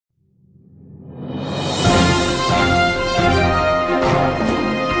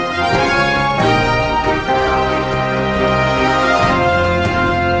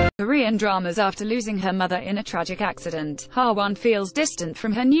and dramas after losing her mother in a tragic accident. Ha-won feels distant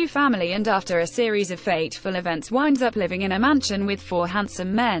from her new family and after a series of fateful events winds up living in a mansion with 4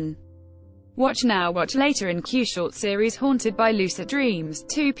 handsome men. Watch now, watch later. In Q short series Haunted by Lucid Dreams,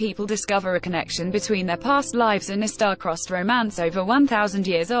 2 people discover a connection between their past lives in a star-crossed romance over 1,000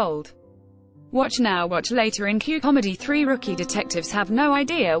 years old. Watch now, watch later. In Q comedy, 3 rookie detectives have no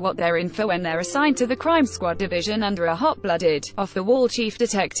idea what they're in for when they're assigned to the crime squad division under a hot-blooded, off-the-wall chief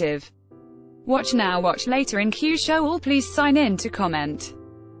detective. Watch now, watch later. In Q show All, please sign in to comment.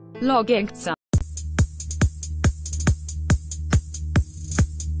 Log in.